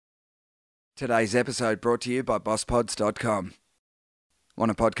Today's episode brought to you by BossPods.com.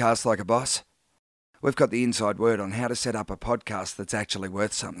 Want a podcast like a boss? We've got the inside word on how to set up a podcast that's actually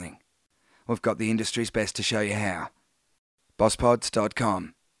worth something. We've got the industry's best to show you how.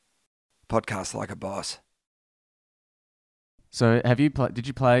 BossPods.com. Podcast like a boss. So did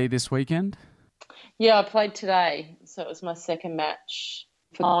you play this weekend? Yeah, I played today. So it was my second match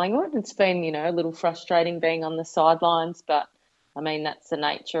for Collingwood. It's been, a little frustrating being on the sidelines, but I mean, that's the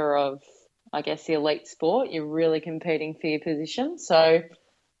nature of, I guess, the elite sport. You're really competing for your position. So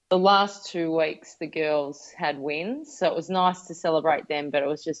the last 2 weeks, the girls had wins. So it was nice to celebrate them, but it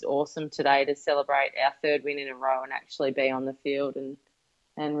was just awesome today to celebrate our third win in a row and actually be on the field and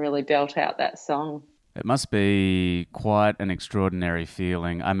really belt out that song. It must be quite an extraordinary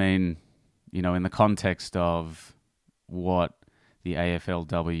feeling. I mean, in the context of what the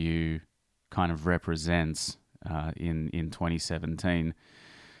AFLW kind of represents in 2017,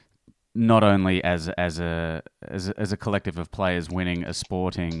 not only as a collective of players winning a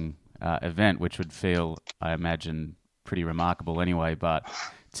sporting event, which would feel, I imagine, pretty remarkable anyway, but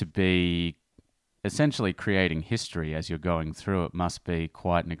to be essentially creating history as you're going through it must be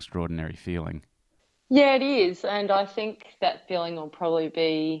quite an extraordinary feeling. Yeah, it is. And I think that feeling will probably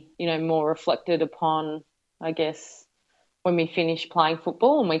be, more reflected upon, I guess, when we finish playing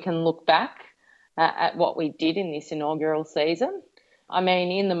football and we can look back at what we did in this inaugural season. I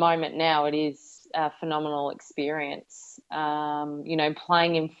mean, in the moment now, it is a phenomenal experience.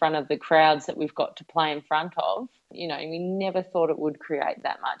 Playing in front of the crowds that we've got to play in front of, we never thought it would create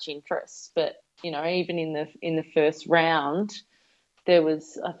that much interest. But, even in the first round, there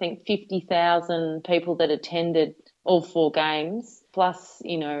was, I think, 50,000 people that attended all 4 games, plus,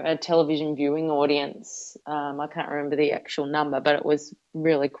 a television viewing audience. I can't remember the actual number, but it was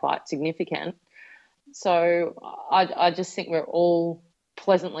really quite significant. So I just think we're all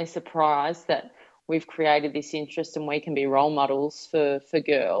pleasantly surprised that we've created this interest and we can be role models for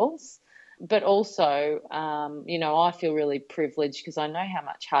girls. But also, I feel really privileged because I know how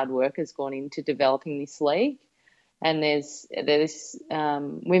much hard work has gone into developing this league. And there's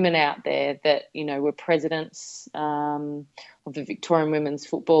women out there that, were presidents of the Victorian Women's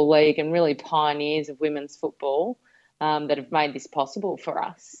Football League and really pioneers of women's football that have made this possible for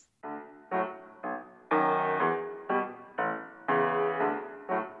us.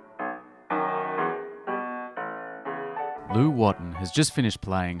 Lou Wotton has just finished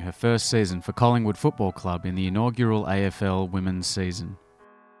playing her first season for Collingwood Football Club in the inaugural AFL Women's season.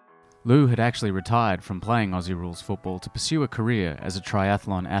 Lou had actually retired from playing Aussie Rules football to pursue a career as a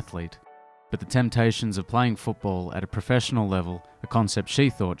triathlon athlete, but the temptations of playing football at a professional level, a concept she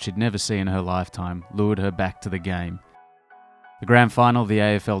thought she'd never see in her lifetime, lured her back to the game. The grand final of the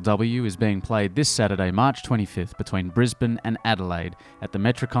AFLW is being played this Saturday, March 25th, between Brisbane and Adelaide at the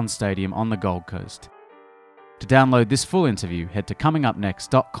Metricon Stadium on the Gold Coast. To download this full interview, head to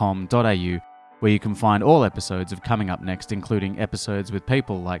comingupnext.com.au, where you can find all episodes of Coming Up Next, including episodes with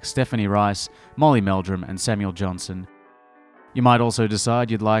people like Stephanie Rice, Molly Meldrum and Samuel Johnson. You might also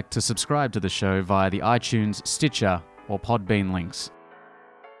decide you'd like to subscribe to the show via the iTunes, Stitcher or Podbean links.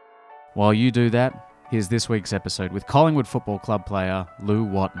 While you do that, here's this week's episode with Collingwood Football Club player Lou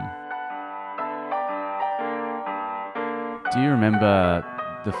Wotton. Do you remember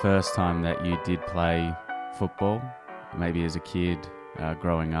the first time that you did play football, maybe as a kid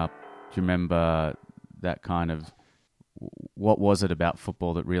growing up? Do you remember that kind of, what was it about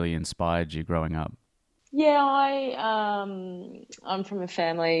football that really inspired you growing up? Yeah, I'm from a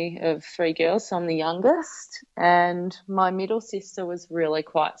family of 3 girls, so I'm the youngest, and my middle sister was really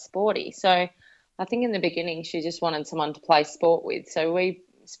quite sporty. So I think in the beginning she just wanted someone to play sport with. So we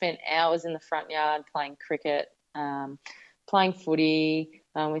spent hours in the front yard playing cricket, playing footy.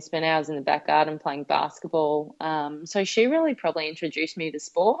 We spent hours in the back garden playing basketball. So she really probably introduced me to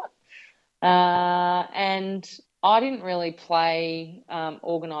sport. And I didn't really play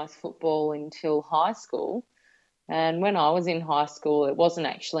organised football until high school. And when I was in high school, it wasn't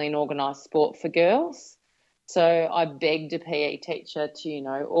actually an organised sport for girls. So I begged a PE teacher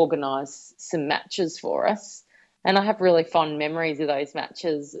to, organise some matches for us. And I have really fond memories of those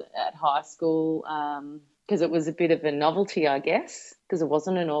matches at high school because it was a bit of a novelty, I guess, because it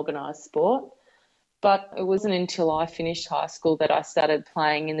wasn't an organised sport. But it wasn't until I finished high school that I started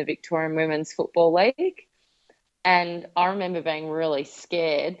playing in the Victorian Women's Football League. And I remember being really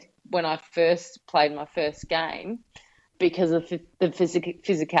scared when I first played my first game because of the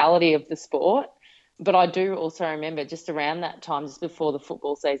physicality of the sport. But I do also remember just around that time, just before the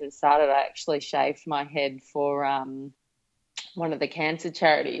football season started, I actually shaved my head for one of the cancer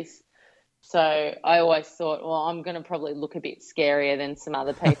charities So I always thought, well, I'm going to probably look a bit scarier than some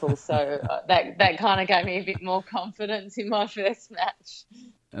other people. So that kind of gave me a bit more confidence in my first match.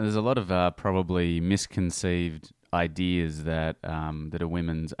 There's a lot of probably misconceived ideas that that a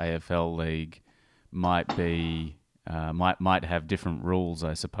women's AFL league might be might have different rules,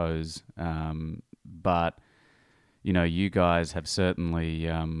 I suppose. But you guys have certainly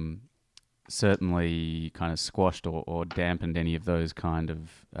kind of squashed or dampened any of those kind of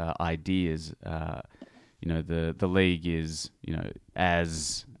ideas. The league is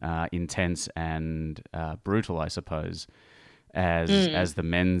as intense and brutal, I suppose, as the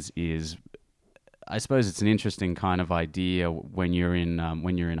men's is. I suppose it's an interesting kind of idea when you're in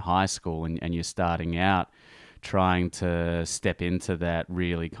high school and you're starting out, trying to step into that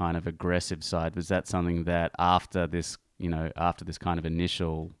really kind of aggressive side. Was that something that after this kind of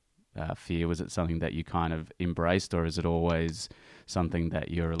initial fear, was it something that you kind of embraced, or is it always something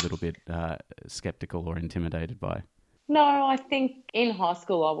that you're a little bit skeptical or intimidated by? No, I think in high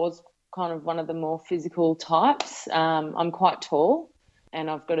school I was kind of one of the more physical types. I'm quite tall and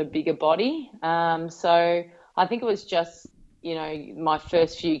I've got a bigger body. So I think it was just, my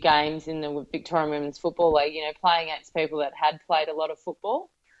first few games in the Victorian Women's Football League, playing against people that had played a lot of football.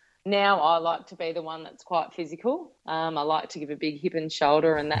 Now I like to be the one that's quite physical. I like to give a big hip and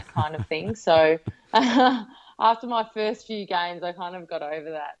shoulder and that kind of thing. So after my first few games, I kind of got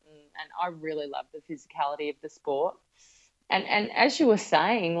over that, and I really love the physicality of the sport. And as you were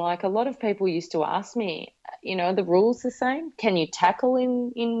saying, like, a lot of people used to ask me, are the rules the same? Can you tackle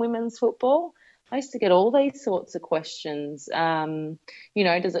in women's football? I used to get all these sorts of questions.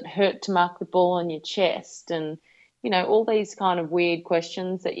 Does it hurt to mark the ball on your chest? And all these kind of weird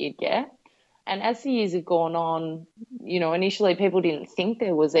questions that you'd get. And as the years have gone on, initially people didn't think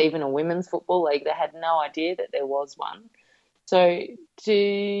there was even a women's football league. They had no idea that there was one. So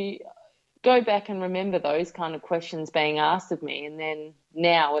to go back and remember those kind of questions being asked of me, and then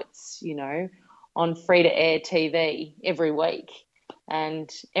now it's, on free-to-air TV every week, and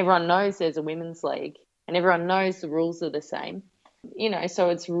everyone knows there's a women's league and everyone knows the rules are the same. So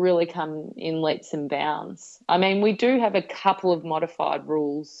it's really come in leaps and bounds. I mean, we do have a couple of modified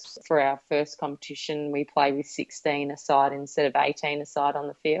rules for our first competition. We play with 16 aside instead of 18 aside on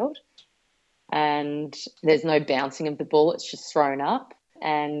the field. And there's no bouncing of the ball, it's just thrown up.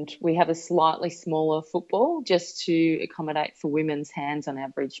 And we have a slightly smaller football just to accommodate for women's hands on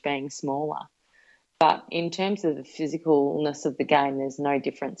average being smaller. But in terms of the physicalness of the game, there's no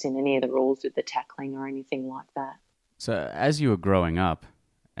difference in any of the rules with the tackling or anything like that. So as you were growing up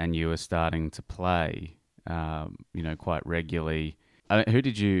and you were starting to play, quite regularly, who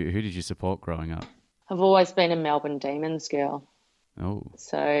did you support growing up? I've always been a Melbourne Demons girl. Oh.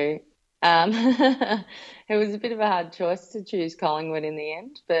 So it was a bit of a hard choice to choose Collingwood in the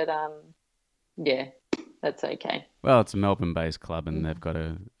end, but yeah, that's okay. Well, it's a Melbourne-based club and they've got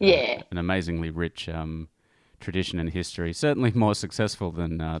an amazingly rich tradition and history. Certainly more successful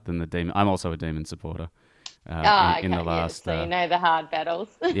than the Demon. I'm also a Demon supporter. In the last, so you know the hard battles.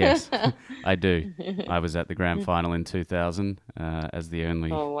 Yes, I do. I was at the grand final in 2000 as the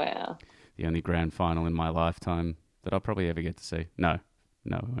only grand final in my lifetime that I'll probably ever get to see. No,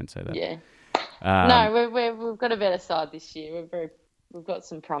 I won't say that. Yeah. No, we've got a better side this year. We've got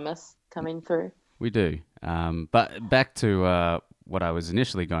some promise coming through. We do. But back to what I was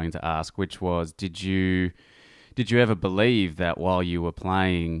initially going to ask, which was, did you ever believe that while you were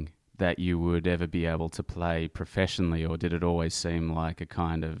playing that you would ever be able to play professionally, or did it always seem like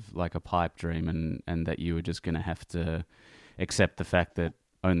a pipe dream and that you were just going to have to accept the fact that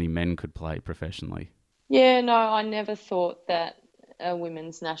only men could play professionally? Yeah, no, I never thought that a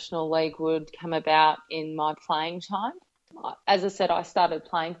women's national league would come about in my playing time. As I said, I started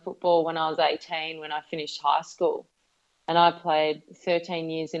playing football when I was 18, when I finished high school, and I played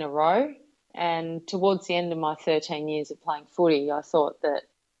 13 years in a row. And towards the end of my 13 years of playing footy, I thought that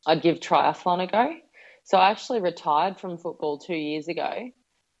I'd give triathlon a go. So I actually retired from football 2 years ago,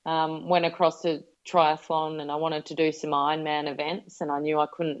 went across to triathlon, and I wanted to do some Ironman events, and I knew I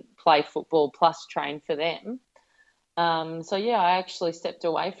couldn't play football plus train for them. I actually stepped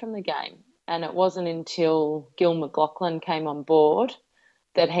away from the game, and it wasn't until Gil McLachlan came on board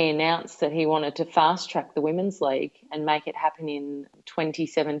that he announced that he wanted to fast track the Women's League and make it happen in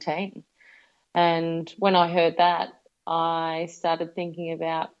 2017. And when I heard that, I started thinking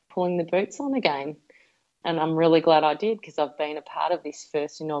about pulling the boots on again. And I'm really glad I did, because I've been a part of this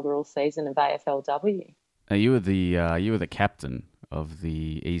first inaugural season of AFLW. Now, you were the captain of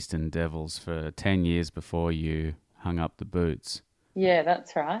the Eastern Devils for 10 years before you hung up the boots. Yeah,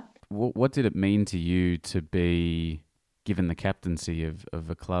 that's right. What did it mean to you to be given the captaincy of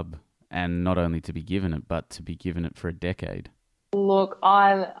a club and not only to be given it, but to be given it for a decade? Look,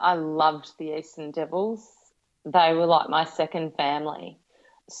 I loved the Eastern Devils. They were like my second family.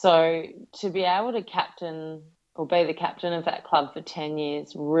 So to be able to captain or be the captain of that club for 10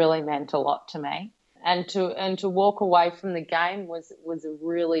 years really meant a lot to me. And to walk away from the game was a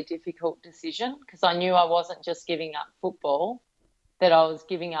really difficult decision, because I knew I wasn't just giving up football, that I was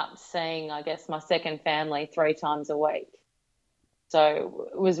giving up seeing, I guess, my second family 3 times a week. So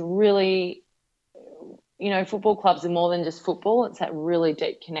it was really, football clubs are more than just football. It's that really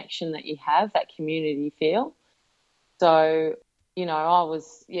deep connection that you have, that community feel. So, I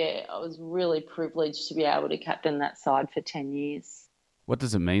was really privileged to be able to captain that side for 10 years. What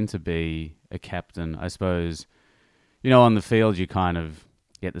does it mean to be a captain? I suppose, on the field you kind of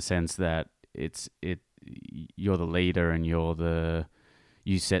get the sense that you're the leader and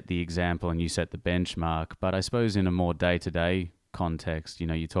you set the example and you set the benchmark. But I suppose in a more day-to-day context,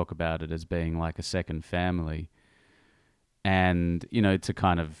 you talk about it as being like a second family. And, to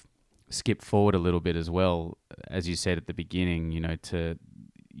kind of skip forward a little bit as well, as you said at the beginning, to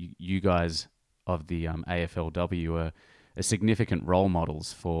you guys of the AFLW are significant role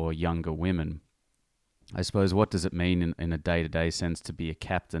models for younger women. I suppose, what does it mean in a day-to-day sense to be a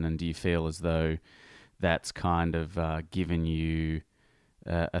captain, and do you feel as though that's kind of given you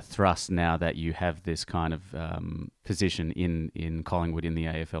a thrust now that you have this kind of position in Collingwood in the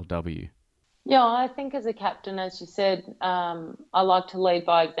AFLW? Yeah, I think as a captain, as you said, I like to lead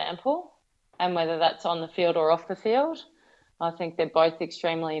by example, and whether that's on the field or off the field, I think they're both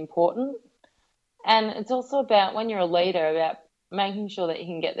extremely important. And it's also about, when you're a leader, about making sure that you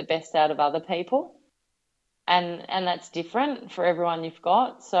can get the best out of other people. And that's different for everyone you've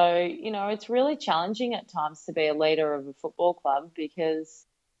got. So, it's really challenging at times to be a leader of a football club, because,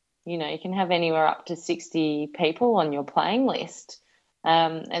 you can have anywhere up to 60 people on your playing list.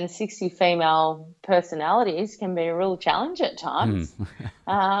 And 60 female personalities can be a real challenge at times.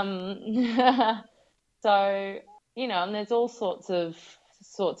 So, and there's all sorts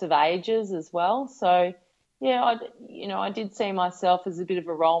of ages as well. So, yeah, I did see myself as a bit of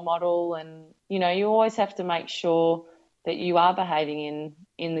a role model, and, you always have to make sure that you are behaving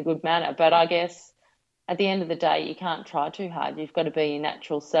in the good manner. But I guess at the end of the day, you can't try too hard. You've got to be your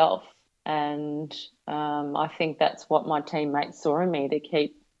natural self. And I think that's what my teammates saw in me, to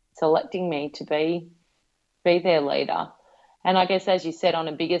keep selecting me to be their leader. And I guess, as you said, on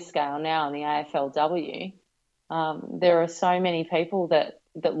a bigger scale now in the AFLW, there are so many people that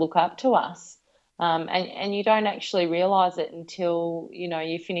look up to us. And you don't actually realise it until,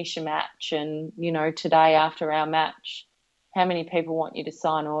 you finish a match, and, today after our match, how many people want you to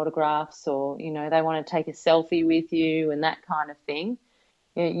sign autographs, or, they want to take a selfie with you and that kind of thing.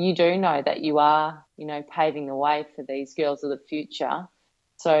 You do know that you are, paving the way for these girls of the future,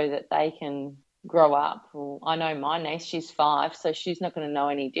 so that they can grow up. Well, I know my niece, she's 5, so she's not going to know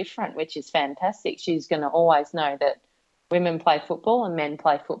any different, which is fantastic. She's going to always know that women play football and men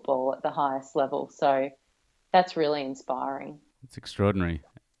play football at the highest level. So that's really inspiring. It's extraordinary.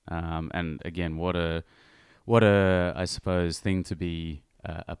 And again, what a I suppose thing to be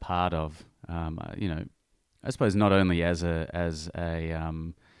a part of. I suppose not only as a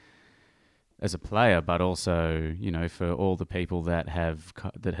player, but also, for all the people that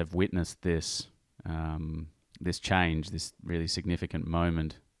have witnessed this this change, this really significant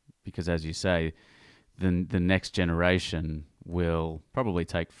moment. Because, as you say, the next generation will probably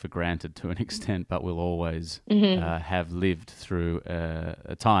take for granted to an extent, but will always have lived through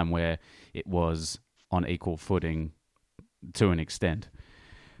a time where it was on equal footing to an extent.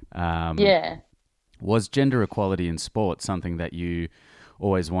 Yeah. Was gender equality in sport something that you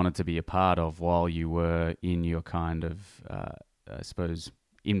always wanted to be a part of while you were in your kind of, I suppose,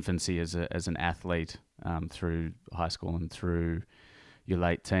 infancy as an athlete, through high school and through your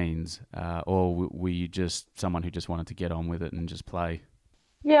late teens, or were you just someone who just wanted to get on with it and just play?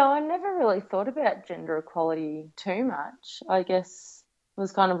 Yeah, I never really thought about gender equality too much. I guess it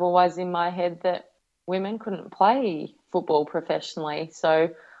was kind of always in my head that women couldn't play football professionally. So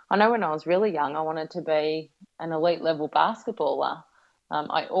I know when I was really young, I wanted to be an elite level basketballer.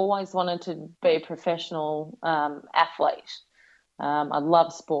 I always wanted to be a professional athlete. I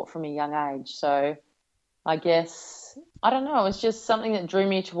loved sport from a young age. So I guess, I don't know, it was just something that drew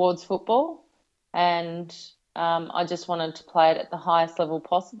me towards football, and I just wanted to play it at the highest level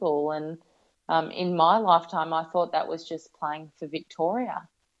possible. And in my lifetime, I thought that was just playing for Victoria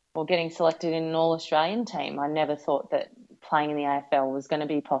or getting selected in an all-Australian team. I never thought that playing in the AFL was going to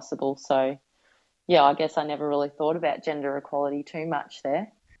be possible. So, yeah, I guess I never really thought about gender equality too much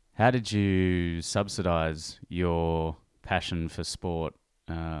there. How did you subsidise your passion for sport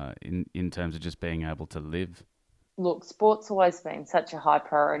in terms of just being able to live? Look, sport's always been such a high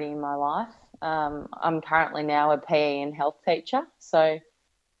priority in my life. I'm currently now a PE and health teacher. So,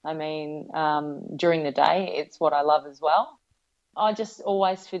 I mean, during the day, it's what I love as well. I just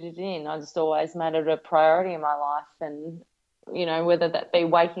always fitted in. I just always made it a priority in my life. And, whether that be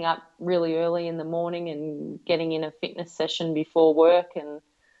waking up really early in the morning and getting in a fitness session before work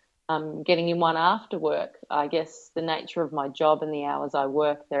and getting in one after work. I guess the nature of my job and the hours I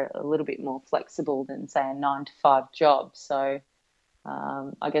work, they're a little bit more flexible than, say, a 9-to-5 job. So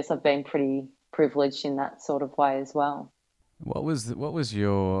I guess I've been pretty privileged in that sort of way as well. What was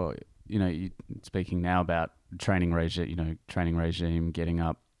your, speaking now about training regime, getting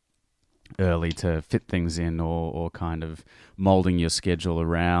up early to fit things in, or kind of molding your schedule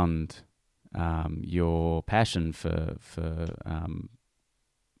around your passion for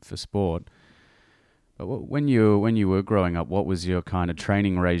sport. But when you were growing up, what was your kind of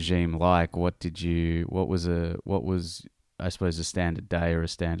training regime like? What was I suppose a standard day or a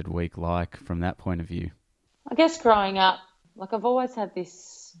standard week like from that point of view? I guess growing up, like I've always had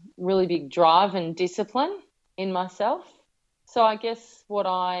this really big drive and discipline in myself. So I guess what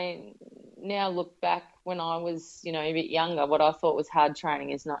I now look back when I was, a bit younger, what I thought was hard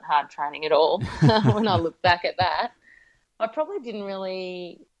training is not hard training at all. When I look back at that, I probably didn't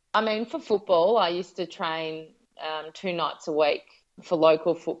really. I mean, for football, I used to train 2 nights a week for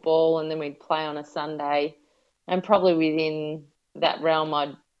local football, and then we'd play on a Sunday. And probably within that realm,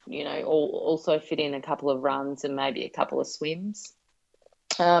 I'd, also fit in a couple of runs and maybe a couple of swims.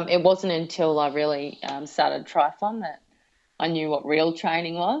 It wasn't until I really started triathlon that I knew what real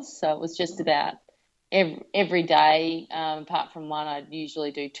training was. So it was just about every day, apart from one, I'd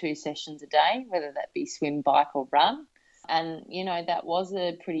usually do 2 sessions a day, whether that be swim, bike or run. And, that was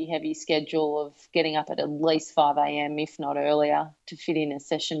a pretty heavy schedule of getting up at least 5 a.m, if not earlier, to fit in a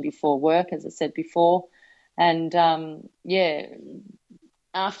session before work, as I said before. And,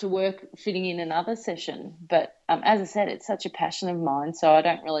 after work, fitting in another session. But as I said, it's such a passion of mine, so I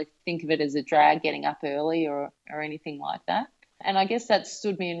don't really think of it as a drag getting up early or anything like that. And I guess that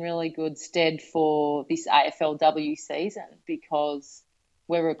stood me in really good stead for this AFLW season, because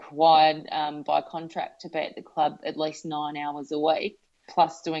we're required by contract to be at the club at least 9 hours a week,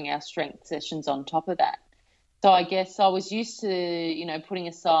 plus doing our strength sessions on top of that. So I guess I was used to, putting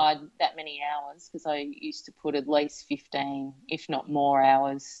aside that many hours, because I used to put at least 15, if not more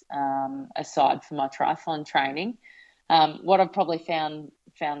hours aside for my triathlon training. What I've probably found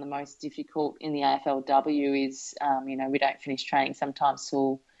the most difficult in the AFLW is, we don't finish training sometimes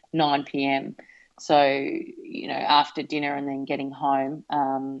till 9 p.m. So, after dinner and then getting home,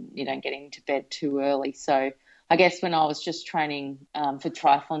 getting to bed too early. So I guess when I was just training for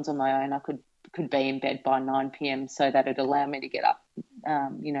triathlons on my own, I could be in bed by 9 p.m. so that it'd allow me to get up,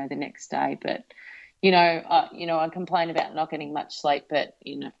 the next day. But, I complain about not getting much sleep, but,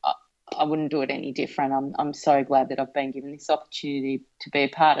 I wouldn't do it any different. I'm so glad that I've been given this opportunity to be a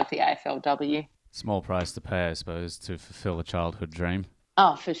part of the AFLW. Small price to pay, I suppose, to fulfill a childhood dream.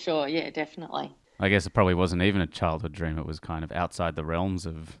 Oh, for sure. Yeah, definitely. I guess it probably wasn't even a childhood dream. It was kind of outside the realms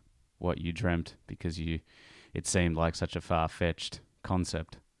of what you dreamt, because it seemed like such a far-fetched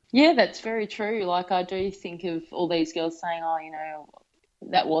concept. Yeah, that's very true. Like, I do think of all these girls saying,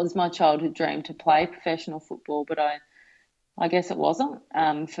 that was my childhood dream, to play professional football, but I guess it wasn't.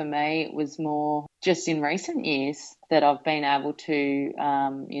 For me, it was more just in recent years that I've been able to,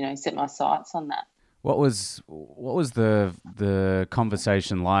 set my sights on that. What was the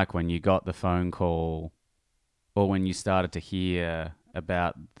conversation like when you got the phone call, or when you started to hear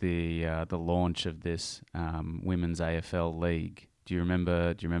about the launch of this women's AFL league? Do you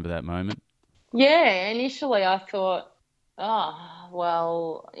remember that moment? Yeah, initially I thought, I'm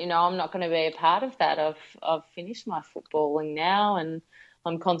not going to be a part of that. I've finished my footballing now, and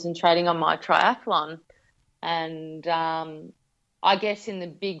I'm concentrating on my triathlon. And I guess in the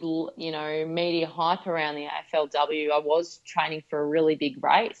big, media hype around the AFLW, I was training for a really big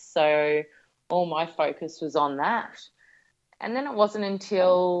race. So all my focus was on that. And then it wasn't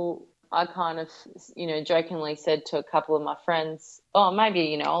until I kind of, jokingly said to a couple of my friends,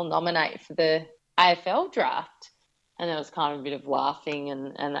 maybe, I'll nominate for the AFL draft. And there was kind of a bit of laughing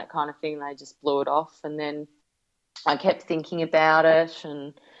and that kind of thing. They just blew it off. And then I kept thinking about it,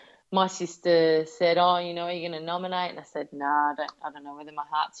 and my sister said, are you going to nominate? And I said, no, I don't know whether my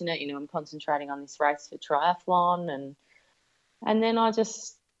heart's in it. I'm concentrating on this race for triathlon. And then I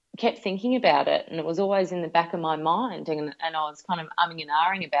just kept thinking about it, and it was always in the back of my mind, and I was kind of umming and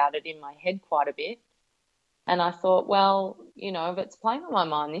ahhing about it in my head quite a bit. And I thought, well, if it's playing on my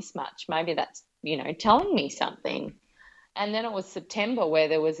mind this much, maybe that's, telling me something. And then it was September where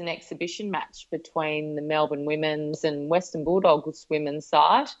there was an exhibition match between the Melbourne women's and Western Bulldogs women's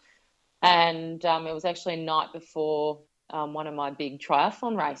side. And it was actually a night before one of my big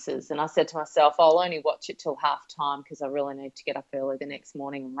triathlon races. And I said to myself, I'll only watch it till half time because I really need to get up early the next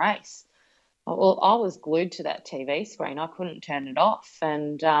morning and race. Well, I was glued to that TV screen. I couldn't turn it off.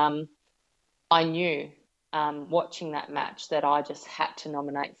 And I knew watching that match that I just had to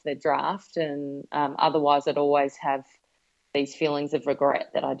nominate for the draft. And otherwise I'd always have these feelings of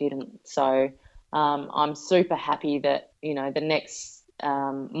regret that I didn't. So I'm super happy that, the next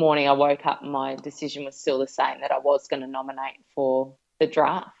morning I woke up and my decision was still the same, that I was going to nominate for the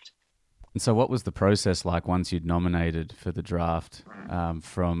draft. And so what was the process like once you'd nominated for the draft,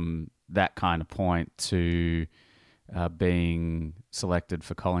 from that kind of point to being selected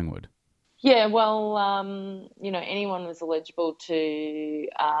for Collingwood? Yeah, well, anyone was eligible to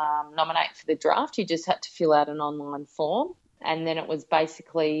nominate for the draft. You just had to fill out an online form. And then it was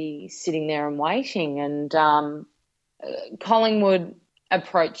basically sitting there and waiting. And Collingwood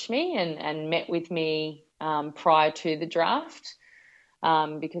approached me and met with me prior to the draft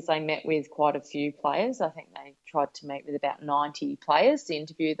because they met with quite a few players. I think they tried to meet with about 90 players to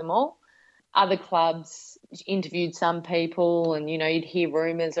interview them all. Other clubs interviewed some people and, you'd hear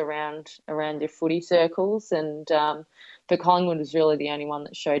rumours around your footy circles. And but Collingwood was really the only one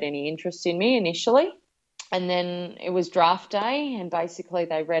that showed any interest in me initially. And then it was draft day and basically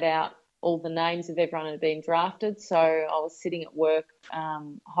they read out all the names of everyone who had been drafted. So I was sitting at work,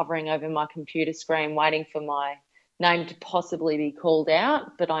 hovering over my computer screen, waiting for my name to possibly be called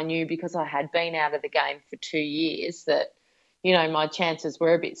out. But I knew because I had been out of the game for 2 years that, my chances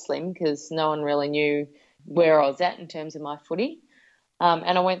were a bit slim because no one really knew where I was at in terms of my footy.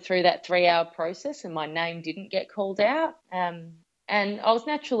 And I went through that 3-hour process and my name didn't get called out. And I was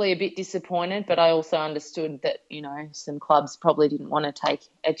naturally a bit disappointed, but I also understood that, some clubs probably didn't want to take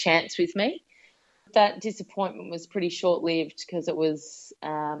a chance with me. That disappointment was pretty short-lived because it was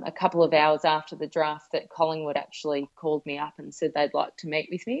a couple of hours after the draft that Collingwood actually called me up and said they'd like to meet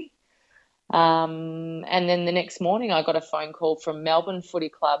with me. And then the next morning I got a phone call from Melbourne Footy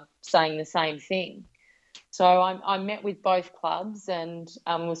Club saying the same thing. So I met with both clubs and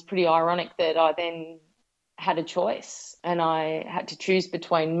it was pretty ironic that I then had a choice and I had to choose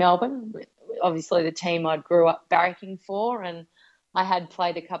between Melbourne, obviously the team I grew up barracking for, and I had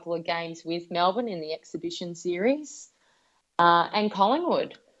played a couple of games with Melbourne in the exhibition series, and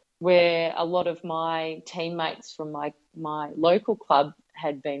Collingwood, where a lot of my teammates from my local club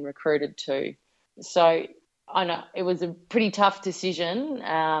had been recruited to. So I know it was a pretty tough decision,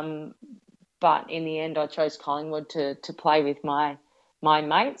 but in the end I chose Collingwood to play with my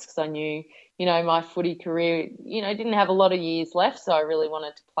mates because I knew, my footy career, didn't have a lot of years left, so I really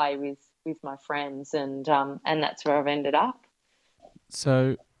wanted to play with my friends, and that's where I've ended up.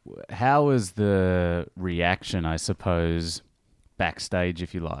 So how was the reaction, I suppose, backstage,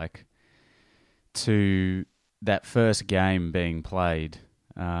 if you like, to that first game being played?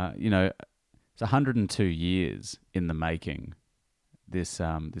 It's 102 years in the making, this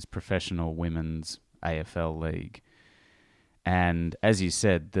professional women's AFL league. And as you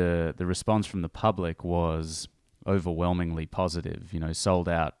said, the response from the public was overwhelmingly positive. Sold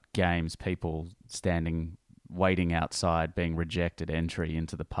out games, people waiting outside, being rejected entry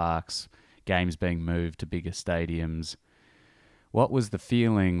into the parks, games being moved to bigger stadiums. What was the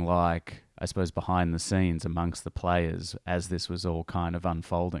feeling like, I suppose, behind the scenes amongst the players as this was all kind of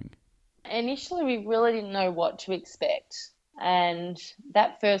unfolding? Initially, we really didn't know what to expect. And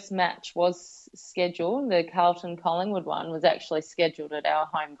that first match was scheduled, the Carlton-Collingwood one was actually scheduled at our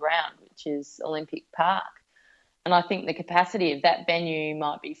home ground, which is Olympic Park. And I think the capacity of that venue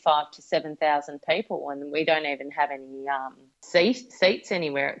might be 5,000 to 7,000 people, and we don't even have any seats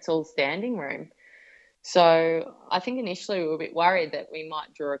anywhere. It's all standing room. So I think initially we were a bit worried that we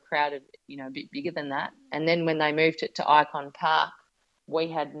might draw a crowd of, a bit bigger than that. And then when they moved it to Icon Park, we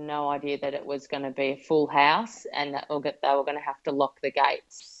had no idea that it was going to be a full house and that they were going to have to lock the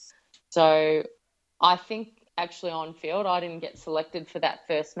gates. So I think actually on field, I didn't get selected for that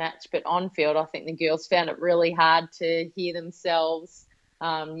first match, but on field, I think the girls found it really hard to hear themselves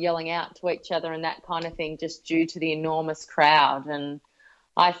yelling out to each other and that kind of thing, just due to the enormous crowd. And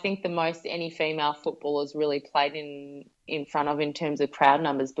I think the most any female footballers really played in front of in terms of crowd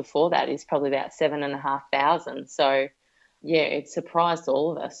numbers before that is probably about 7,500. So yeah, it surprised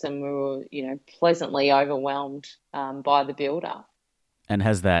all of us and we were, pleasantly overwhelmed by the build-up. And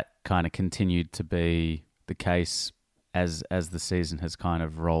has that kind of continued to be the case as the season has kind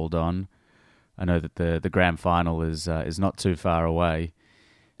of rolled on? I know that the grand final is not too far away,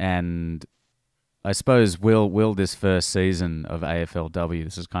 and I suppose will this first season of AFLW,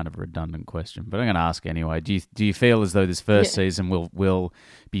 this is kind of a redundant question, but I'm going to ask anyway. Do you feel as though this first season will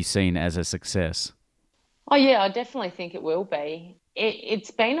be seen as a success? Oh yeah, I definitely think it will be.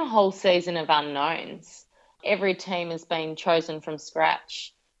 It's been a whole season of unknowns. Every team has been chosen from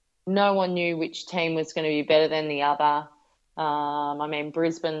scratch. No one knew which team was going to be better than the other. I mean,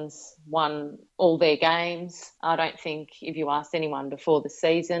 Brisbane's won all their games. I don't think if you asked anyone before the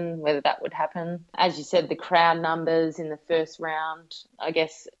season whether that would happen. As you said, the crowd numbers in the first round, I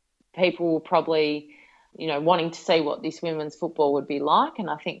guess people were probably, wanting to see what this women's football would be like. And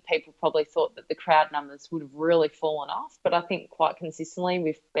I think people probably thought that the crowd numbers would have really fallen off. But I think quite consistently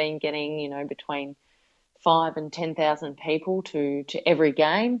we've been getting, between 5 and 10,000 people to every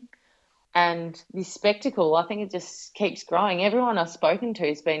game. And this spectacle, I think it just keeps growing. Everyone I've spoken to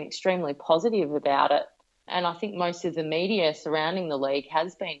has been extremely positive about it. And I think most of the media surrounding the league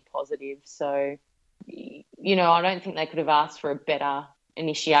has been positive. So, I don't think they could have asked for a better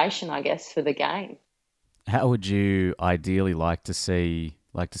initiation, I guess, for the game. How would you ideally like to see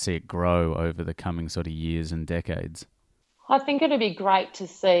it grow over the coming sort of years and decades? I think it'd be great to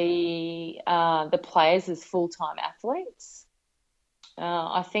see the players as full-time athletes.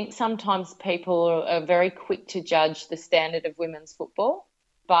 I think sometimes people are very quick to judge the standard of women's football,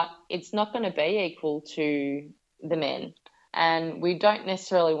 but it's not going to be equal to the men. And we don't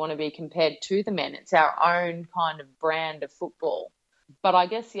necessarily want to be compared to the men. It's our own kind of brand of football. But I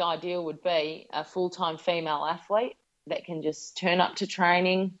guess the ideal would be a full-time female athlete that can just turn up to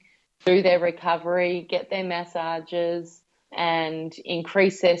training, do their recovery, get their massages, and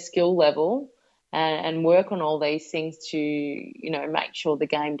increase their skill level and work on all these things to, make sure the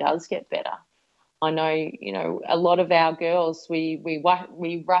game does get better. I know, a lot of our girls, we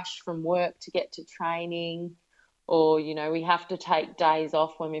rush from work to get to training, or, we have to take days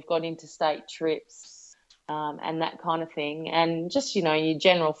off when we've got interstate trips and that kind of thing. And just, your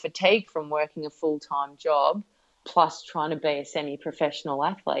general fatigue from working a full-time job plus trying to be a semi-professional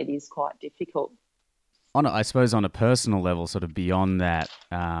athlete is quite difficult. I suppose on a personal level, sort of beyond that,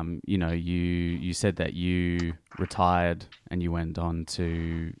 you said that you retired and you went on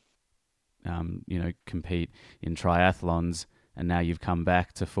to, compete in triathlons, and now you've come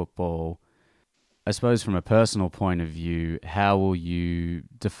back to football. I suppose from a personal point of view, how will you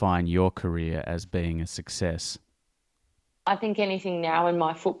define your career as being a success? I think anything now in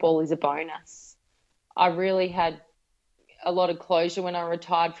my football is a bonus. I really had a lot of closure when I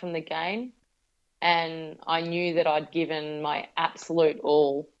retired from the game. And I knew that I'd given my absolute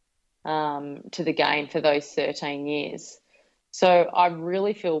all to the game for those 13 years. So I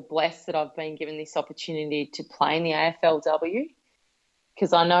really feel blessed that I've been given this opportunity to play in the AFLW,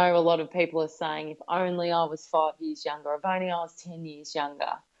 because I know a lot of people are saying, if only I was 5 years younger, if only I was 10 years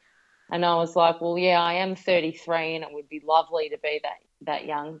younger. And I was like, well, yeah, I am 33 and it would be lovely to be that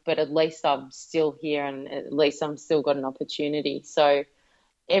young, but at least I'm still here and at least I'm still got an opportunity. So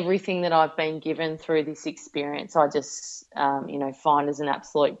everything that I've been given through this experience, I just, find as an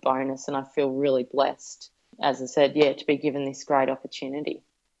absolute bonus, and I feel really blessed, as I said, to be given this great opportunity.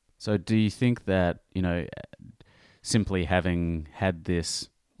 So do you think that, simply having had this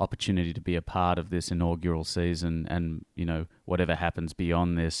opportunity to be a part of this inaugural season and, whatever happens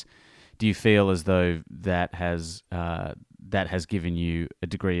beyond this, do you feel as though that has given you a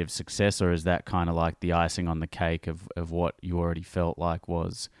degree of success, or is that kind of like the icing on the cake of what you already felt like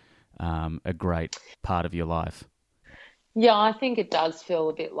was a great part of your life? Yeah, I think it does feel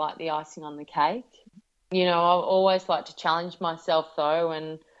a bit like the icing on the cake. I always like to challenge myself though,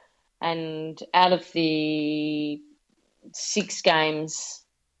 and out of the 6 games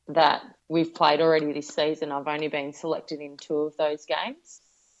that we've played already this season, I've only been selected in 2 of those games.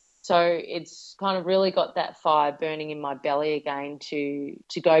 So it's kind of really got that fire burning in my belly again to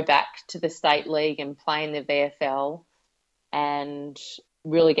go back to the state league and play in the VFL and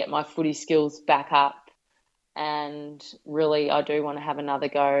really get my footy skills back up. And really, I do want to have another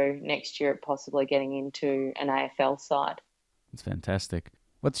go next year at possibly getting into an AFL side. That's fantastic.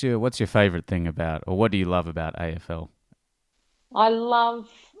 What's your favourite thing about, or what do you love about AFL? I love,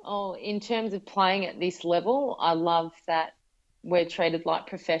 in terms of playing at this level, I love that we're treated like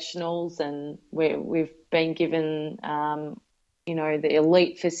professionals and we've been given, the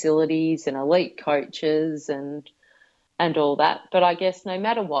elite facilities and elite coaches and all that. But I guess no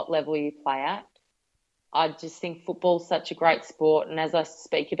matter what level you play at, I just think football's such a great sport. And as I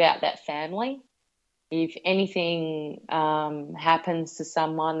speak about that family, if anything happens to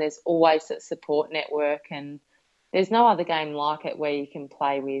someone, there's always that support network, and there's no other game like it where you can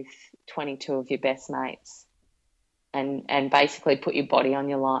play with 22 of your best mates. and basically put your body on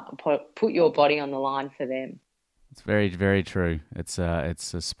your line, put your body on the line for them. It's very, very true. It's a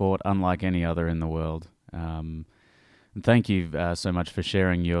sport unlike any other in the world. And thank you so much for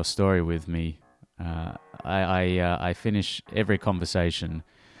sharing your story with me. I finish every conversation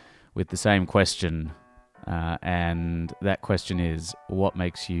with the same question, and that question is, what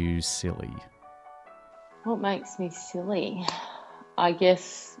makes you silly? What makes me silly? I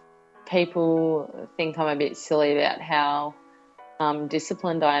guess people think I'm a bit silly about how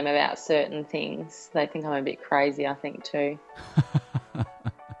disciplined I am about certain things. They think I'm a bit crazy, I think, too.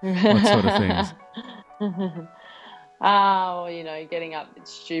 What sort of things? Well, getting up at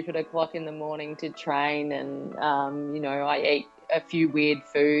stupid o'clock in the morning to train, and I eat a few weird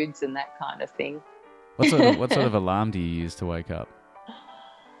foods and that kind of thing. What sort of alarm do you use to wake up?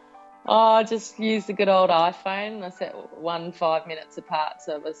 Oh, I just use the good old iPhone. I set one 5 minutes apart,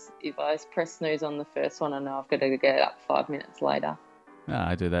 so if I press snooze on the first one, I know I've got to get up 5 minutes later.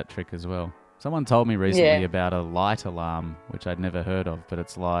 I do that trick as well. Someone told me recently about a light alarm, which I'd never heard of, but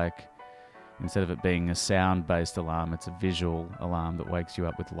it's like, instead of it being a sound-based alarm, it's a visual alarm that wakes you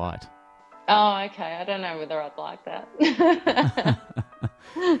up with light. Oh, okay. I don't know whether I'd like that.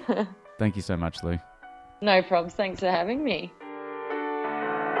 Thank you so much, Lou. No problems. Thanks for having me.